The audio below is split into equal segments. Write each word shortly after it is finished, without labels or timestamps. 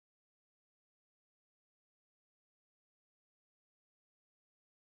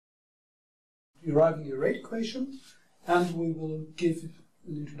deriving a rate equation, and we will give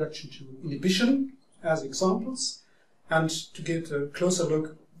an introduction to inhibition as examples, and to get a closer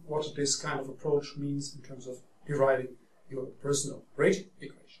look what this kind of approach means in terms of deriving your personal rate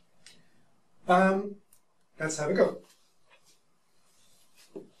equation. Let's have a go.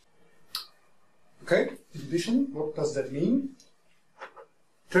 Okay, inhibition, what does that mean?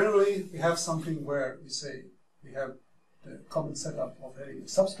 Generally, we have something where we say we have the common setup of having a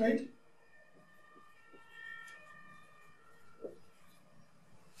substrate.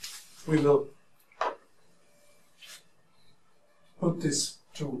 We will put this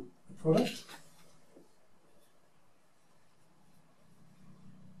to the product.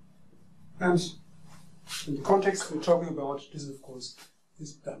 And in the context we're talking about, this of course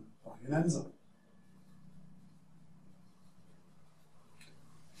is done by an enzyme.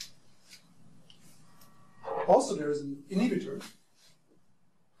 Also, there is an inhibitor.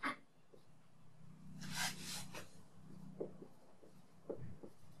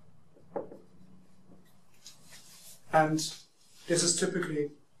 And this is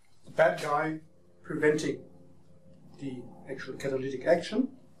typically the bad guy preventing the actual catalytic action.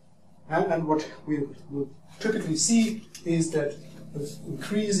 And what we will typically see is that with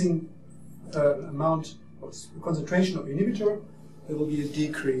increasing amount of concentration of inhibitor, there will be a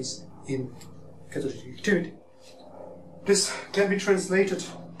decrease in catalytic activity. This can be translated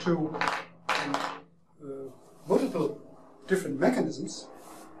to multiple different mechanisms,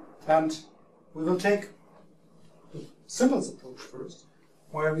 and we will take the simplest approach first,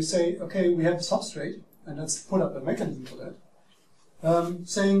 where we say, okay, we have a substrate, and let's put up a mechanism for that.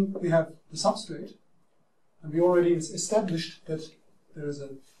 Saying we have the substrate, and we already established that there is a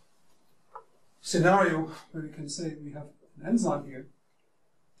scenario where we can say we have an enzyme here,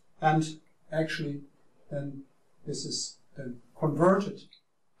 and actually then this is then converted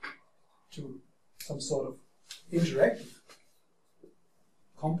to some sort of interactive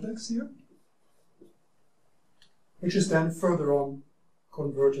complex here, which is then further on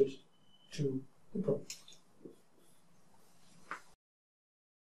converted to the product.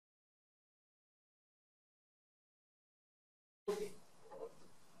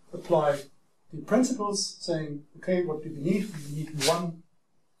 Apply the principles, saying, okay, what do we need? We need one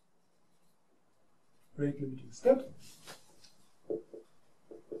rate limiting step.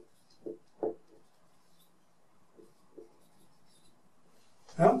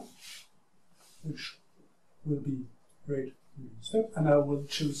 Which will be rate limiting step, and I will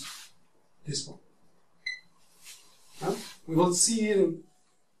choose this one. We will see in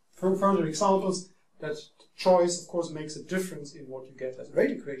further examples that choice, of course, makes a difference in what you get as a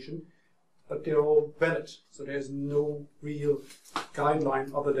rate equation, but they're all valid, so there's no real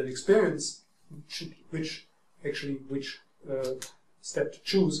guideline other than experience which step to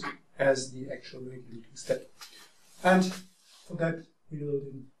choose as the actual rate limiting step. And for that we will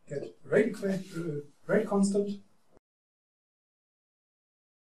then get a rate constant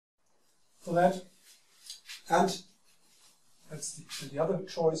for that, and the other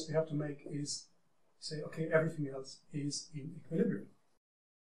choice we have to make is say, okay, everything else is in equilibrium.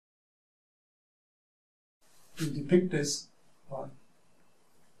 We depict this by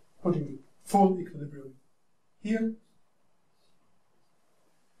putting the full equilibrium here,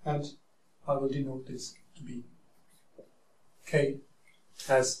 and I will denote this to be K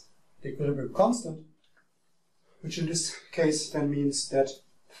as the equilibrium constant, which in this case then means that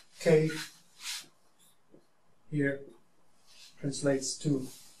K here translates to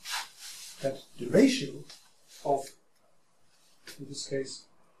that the ratio of, in this case,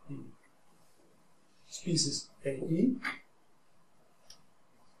 the species AE,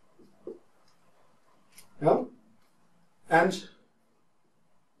 and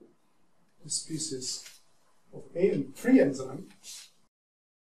the species of A and free enzyme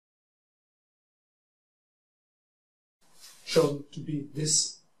shown to be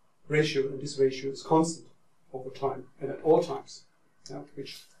this ratio, and this ratio is constant over time and at all times,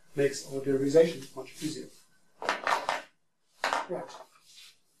 which makes our derivation much easier. Right.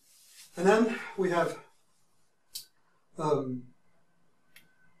 And then we have the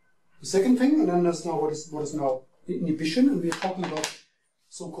second thing, and then there's now what is now inhibition, and we are talking about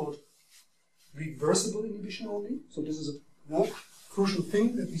so-called reversible inhibition only. So this is a crucial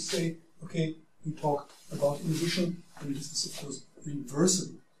thing that we say, okay, we talk about inhibition, and this is of course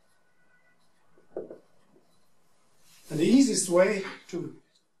reversible. And the easiest way to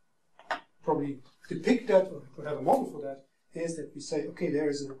probably depict that, or to have a model for that, is that we say, okay, there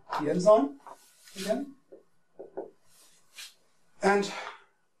is the enzyme again, and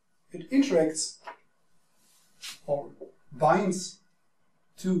it interacts or binds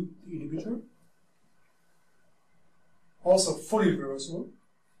to the inhibitor also fully reversible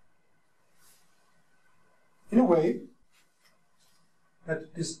in a way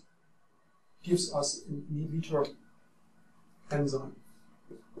that this gives us an inhibitor enzyme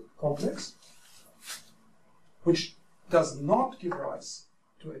complex, which does not give rise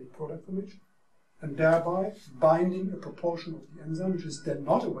to any product formation, and thereby binding a proportion of the enzyme which is then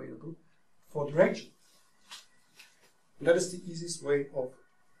not available for direction. And that is the easiest way of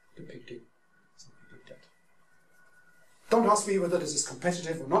depicting something like that. Don't ask me whether this is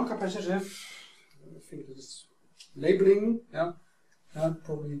competitive or non-competitive. I think this is labeling. Yeah,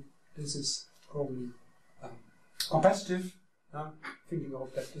 probably this is probably competitive. Thinking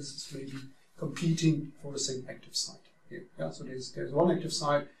of that this is maybe competing for the same active site here. Yeah, so there's one active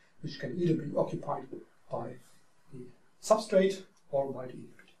site which can either be occupied by the substrate or by the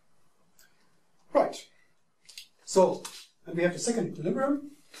inhibitor. Right. So, and we have the second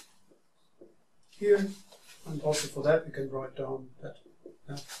equilibrium here, and also for that we can write down that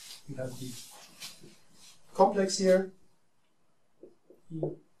we have the complex here.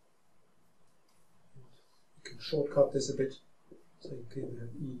 You can shortcut this a bit. So okay, we have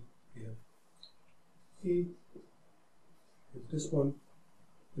E, we have E, we have this one.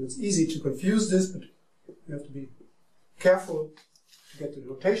 And it's easy to confuse this, but you have to be careful to get the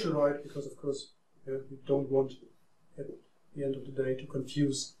notation right, because of course we don't want at the end of the day to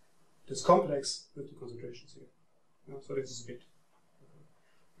confuse this complex with the concentrations here. So this is a bit.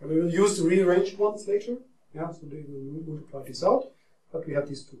 And we will use the rearranged ones later. So they will multiply this out, but we have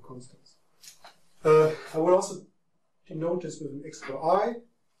these two constants. I will also denote this with an extra I,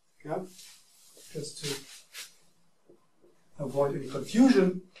 just to avoid any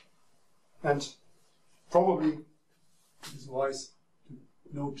confusion, and probably it is wise to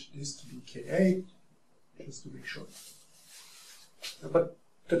note this to be Ka, just to make sure. But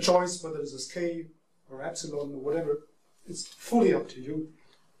the choice, whether this is K or epsilon or whatever, it's fully up to you,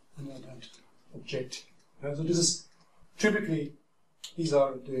 and I don't object. So this is typically, these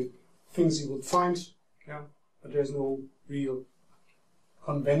are the things you will find, but there's no real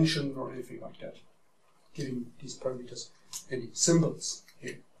convention or anything like that, giving these parameters any symbols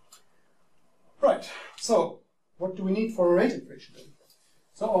here. Right, so what do we need for a rate equation then?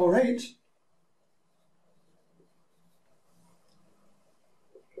 So our rate,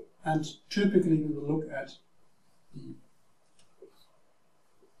 and typically we will look at the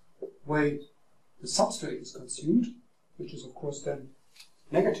way the substrate is consumed, which is of course then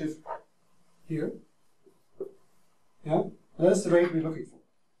negative here. That's the rate we're looking for.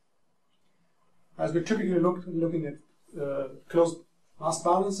 As we're typically looking at closed mass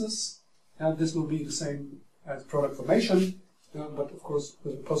balances, and this will be the same as product formation, but of course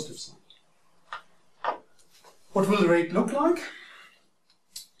with a positive sign. What will the rate look like?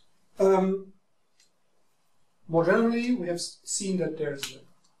 More generally, we have seen that there's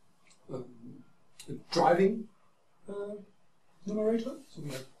a driving numerator. So we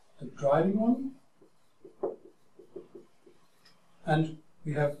have the driving one, and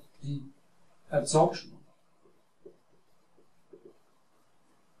we have the absorption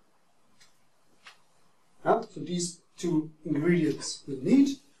one. So these two ingredients will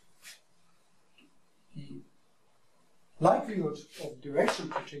need. The likelihood of direction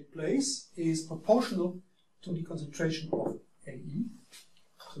to take place is proportional to the concentration of AE.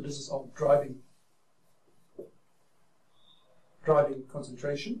 So this is our driving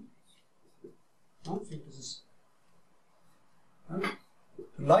concentration. I think this is the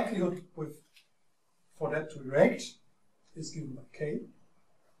likelihood for that to react is given by K.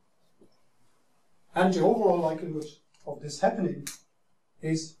 And the overall likelihood of this happening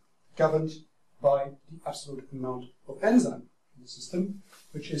is governed by the absolute amount of enzyme in the system,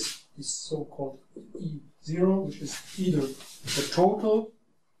 which is this so-called E0, which is either the total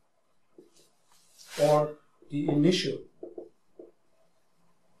or the initial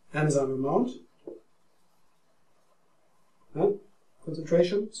enzyme amount,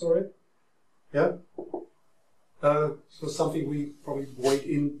 concentration, sorry. So something we probably void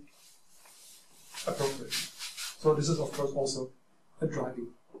in appropriately. So this is of course also a driving.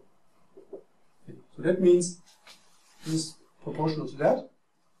 So that means this is proportional to that.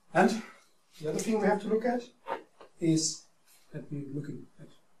 And the other thing we have to look at is that we're looking at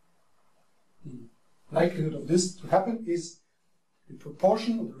the likelihood of this to happen is the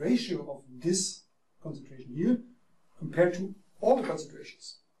proportion or the ratio of this concentration here compared to all the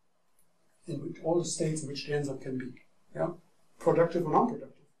concentrations in which all the states in which the enzyme can be, productive or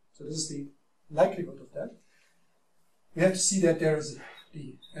non-productive. So this is the likelihood of that. We have to see that there is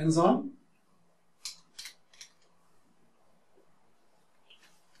the enzyme.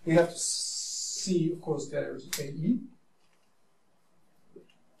 We have to see, of course, there is AE.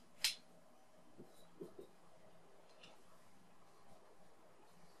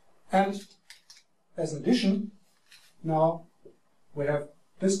 And as an addition, now we have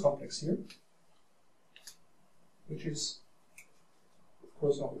this complex here, which is, of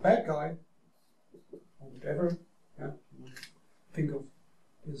course, not a bad guy, or whatever. Yeah, think of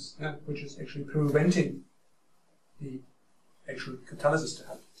this, which is actually preventing the actual catalysis to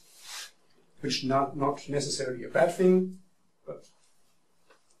happen, which not necessarily a bad thing, but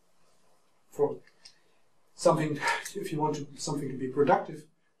for something, if you want something to be productive,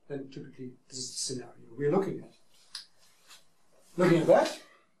 then typically this is the scenario we're looking at. Looking at that,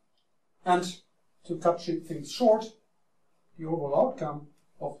 and to cut things short, the overall outcome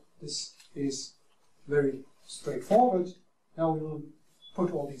of this is very straightforward. Now we will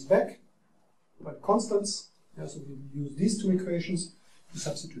put all these back by constants. So we will use these two equations to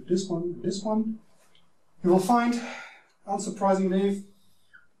substitute this one and this one. You will find, unsurprisingly,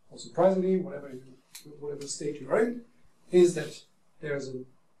 or surprisingly, whatever state you're in, is that there is an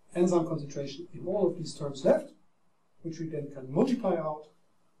enzyme concentration in all of these terms left, which we then can multiply out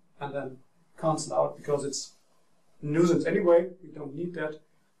and then cancel out because it's a nuisance anyway. We don't need that,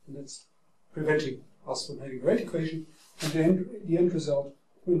 and that's preventing us from having a rate equation. And the end result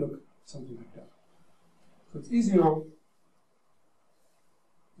will look something like that. So it's E0,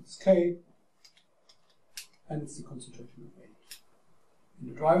 it's K, and it's the concentration of A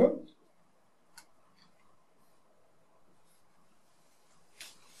in the driver.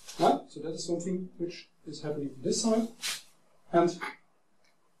 So that is something which is happening on this side. And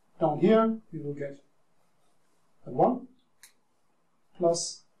down here, we will get a 1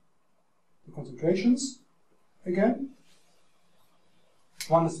 plus the concentrations again.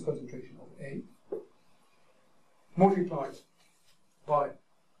 1 is the concentration of A, multiplied by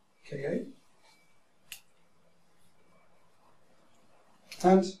Ka.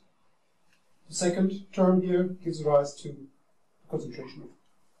 And the second term here gives rise to the concentration of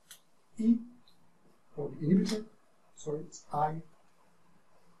E, or the inhibitor, sorry, it's I,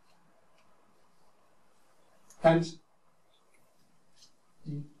 and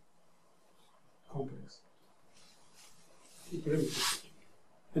the complex.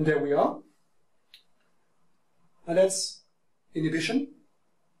 And there we are. And that's inhibition,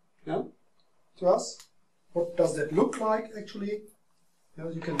 yeah, to us. What does that look like, actually? You know,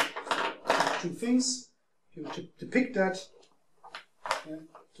 you can do two things. You depict that. Yeah,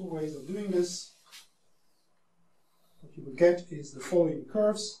 two ways of doing this. What you will get is the following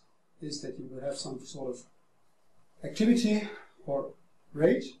curves, is that you will have some sort of activity or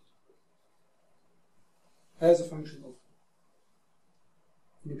rate as a function of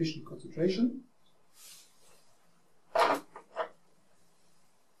inhibition concentration.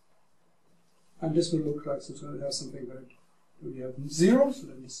 And this will look like, so we'll have something where we have 0, so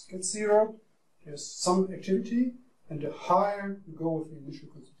then this gets 0. There's some activity, and the higher you go with the initial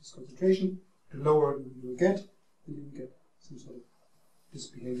concentration, the lower you will get, and you will get some sort of this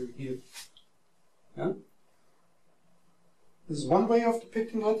behavior here. Yeah? This is one way of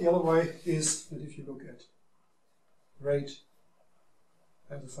depicting that. The other way is that if you look at rate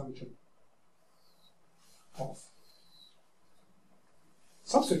as a function of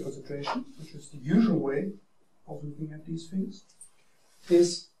substrate concentration, which is the usual way of looking at these things,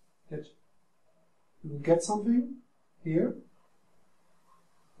 is that you will get something here,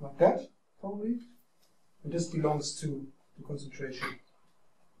 like that, probably, and this belongs to the concentration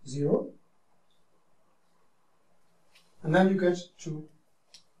 0. And then you get to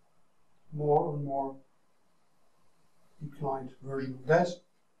more and more declined version of that.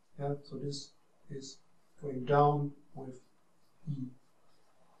 Yeah, so this is going down with E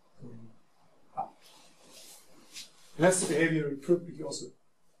going up. And that's the behavior you probably also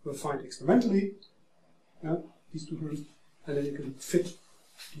will find experimentally. Yeah, these two terms, and then you can fit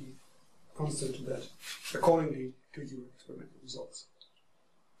the constant to that accordingly to your experimental results.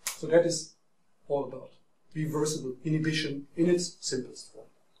 So that is all about reversible inhibition in its simplest form.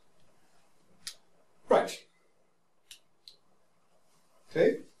 Right.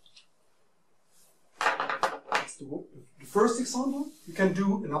 Okay. That's the first example. You can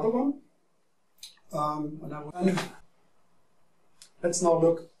do another one. And let's now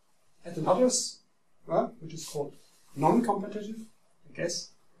look at another, which is called non-competitive, I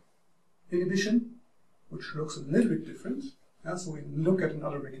guess, inhibition, which looks a little bit different. Yeah, so we look at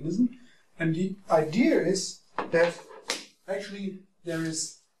another mechanism. And the idea is that actually there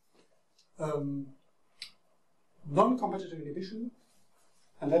is non-competitive inhibition,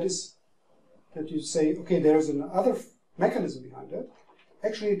 and that is that you say, okay, there is another mechanism behind that.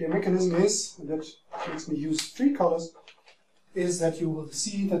 Actually, the mechanism is, and that makes me use 3 colors, is that you will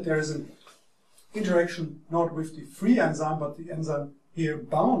see that there is an interaction not with the free enzyme, but the enzyme here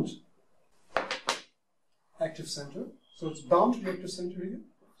bound active center. So it's bound to the active center here.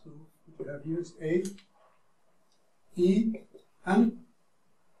 So what you have here is A, E, and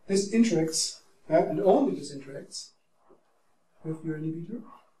this interacts, and only this interacts with your inhibitor.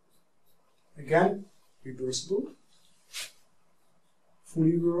 Again, reversible,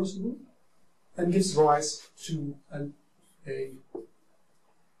 fully reversible, and gives rise to an A,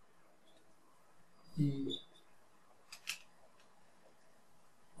 E,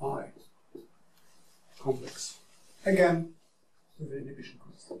 I complex. Again, with an inhibition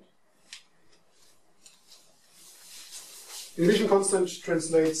constant. Inhibition constant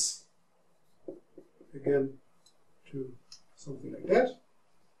translates again to something like that,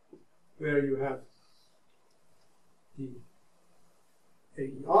 where you have the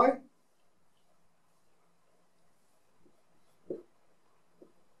AEI,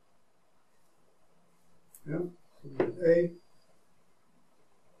 yeah, so we have A,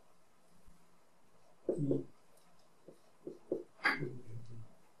 E,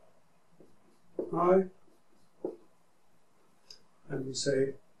 I, and we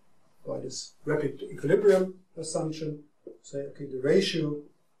say by this rapid equilibrium assumption, say, okay, the ratio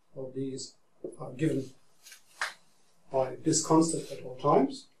of these are given by this constant at all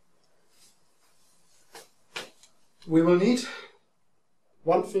times. We will need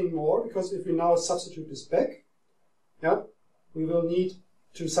one thing more, because if we now substitute this back, yeah, we will need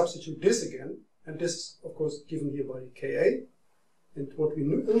to substitute this again, and this is, of course, given here by Ka. And what we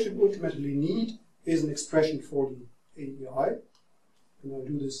ultimately need is an expression for the AEI. And I'll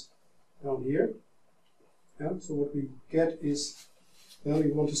do this down here. Yeah, so what we get is, well,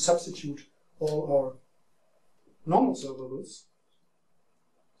 we want to substitute all our non-observables.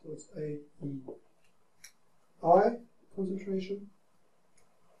 So it's AEI concentration.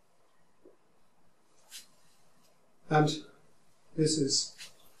 And this is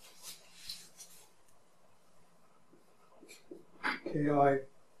Ki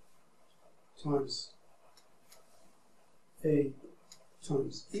times A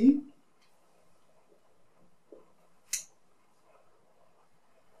times E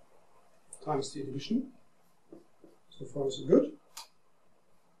times the inhibition. So far so good.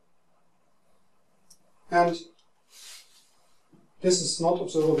 And this is not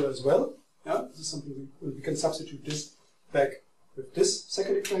observable as well. Yeah, this is something we can substitute this back with this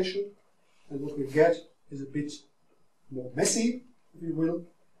second equation, and what we get is a bit more messy, if you will.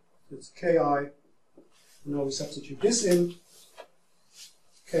 It's Ki. Now we substitute this in.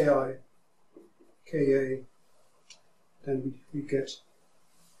 Ki, Ka, then we get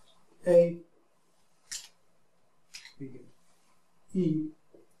A, we get E,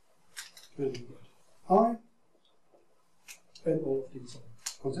 and we get I, and all of these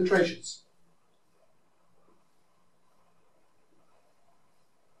are concentrations.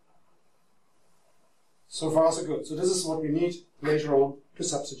 So far so good. So this is what we need later on to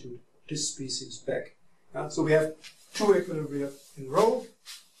substitute this species back. So we have two equilibria in a row.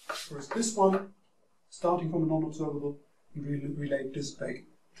 First this one, starting from a non-observable, we relate this back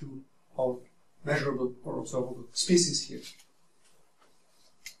to our measurable or observable species here.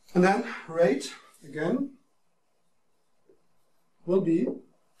 And then rate, again, will be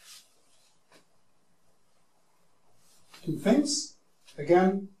two things.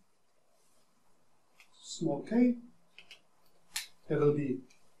 Again, small k, there will be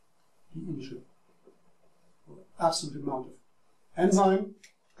the initial or absolute amount of enzyme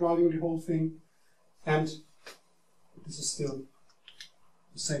driving the whole thing, and this is still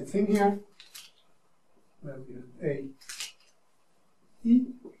the same thing here, where we have A, E,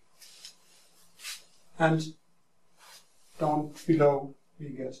 and down below we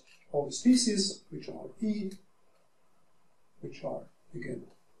get all the species, which are E, which are again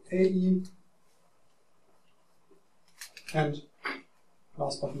AE, and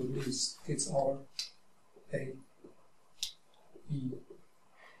last but not least, it's our A, E,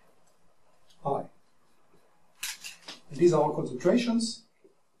 I. And these are our concentrations,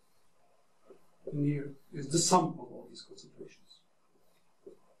 and here is the sum of all these concentrations.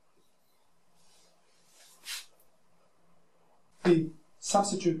 We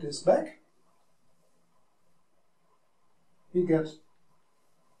substitute this back, we get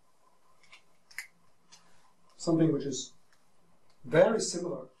something which is very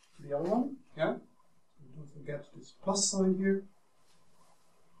similar to the other one, yeah? So don't forget this plus sign here.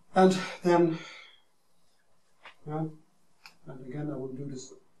 And then, yeah, and again I will do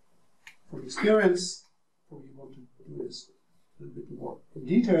this for experience, probably want to do this a little bit more in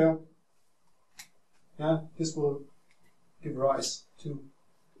detail. Yeah, this will give rise to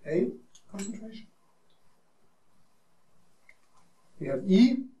A concentration, we have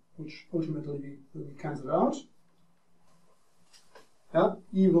E, which ultimately will be cancelled out. Yeah,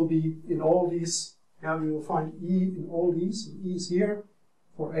 E will be in all these. Yeah, we will find E in all these. And E is here.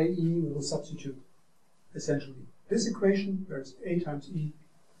 For AE, we will substitute essentially this equation, where it's A times E.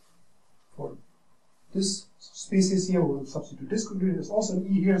 For this species here, we will substitute this continuity. There's also an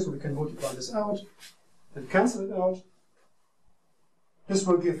E here, so we can multiply this out and cancel it out. This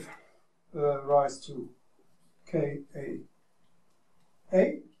will give rise to KAA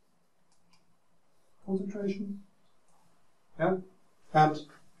concentration. Yeah? And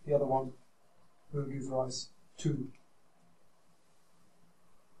the other one will give rise to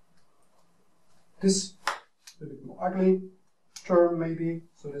this a bit more ugly term maybe,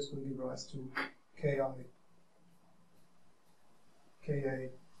 so this will give rise to KI, KA,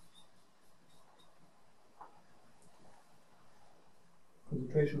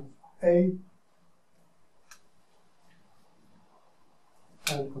 concentration of A,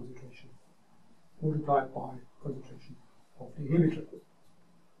 and concentration multiplied by concentration of the inhibitor.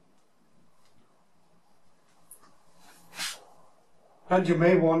 And you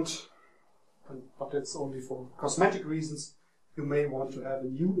may want, but that's only for cosmetic reasons, you may want to have a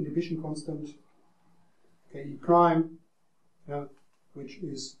new inhibition constant, Ke prime, yeah, which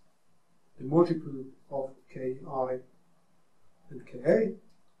is the multiple of Ki and Ka,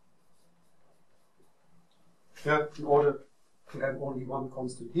 yeah, in order to have only one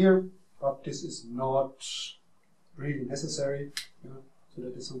constant here, but this is not really necessary, yeah, so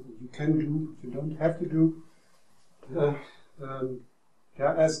that is something you can do, you don't have to do.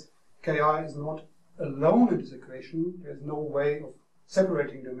 Yeah, as Ki is not alone in this equation, there's no way of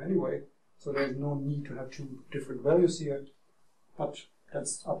separating them anyway, so there's no need to have two different values here, but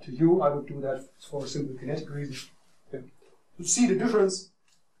that's up to you. I would do that for a simple kinetic reason. Yeah. To see the difference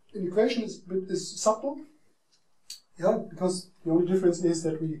in the equation is subtle, yeah, because the only difference is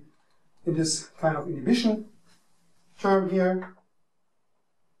that we, in this kind of inhibition term here,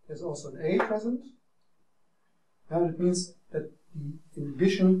 there's also an A present, and it means that the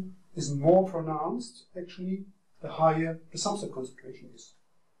inhibition is more pronounced, actually, the higher the substrate concentration is.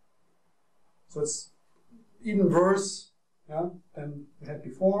 So it's even worse, yeah, than we had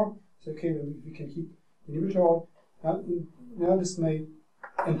before. So okay, we can keep the inhibitor out. Yeah, this may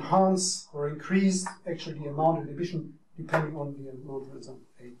enhance or increase actually the amount of inhibition depending on the amount of enzyme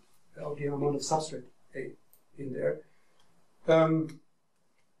A, or the amount of substrate A in there.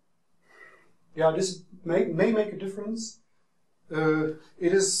 Yeah, this may make a difference. It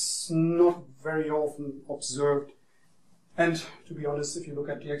is not very often observed, and to be honest, if you look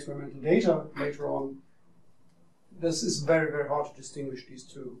at the experimental data later on, this is very, very hard to distinguish these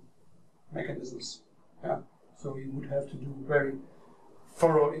two mechanisms. Yeah, so you would have to do very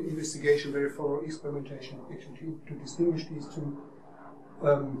thorough investigation, very thorough experimentation actually to distinguish these two,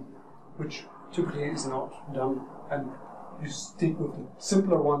 which typically is not done, and you stick with the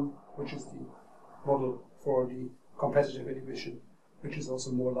simpler one, which is the model for the competitive inhibition, which is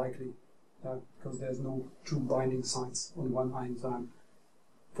also more likely because there's no two binding sites on one enzyme,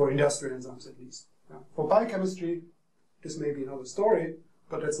 for industrial enzymes at least. For biochemistry, this may be another story,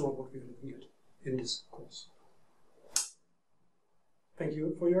 but that's not what we're looking at in this course. Thank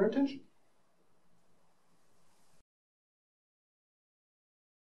you for your attention.